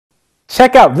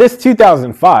Check out this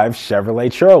 2005 Chevrolet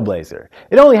TrailBlazer.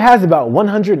 It only has about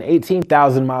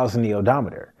 118,000 miles in the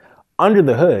odometer. Under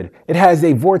the hood, it has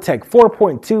a Vortec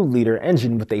 4.2-liter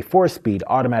engine with a 4-speed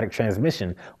automatic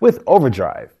transmission with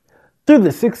overdrive. Through the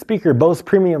 6-speaker Bose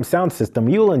premium sound system,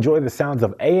 you will enjoy the sounds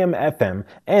of AM, FM,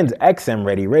 and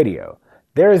XM-ready radio.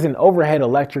 There is an overhead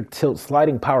electric tilt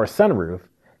sliding power sunroof,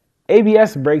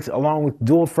 ABS brakes along with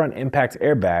dual front impact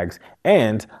airbags,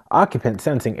 and occupant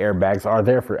sensing airbags are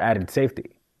there for added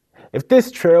safety. If this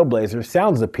TrailBlazer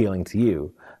sounds appealing to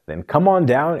you, then come on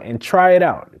down and try it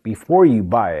out before you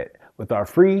buy it with our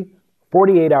free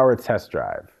 48-hour test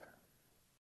drive.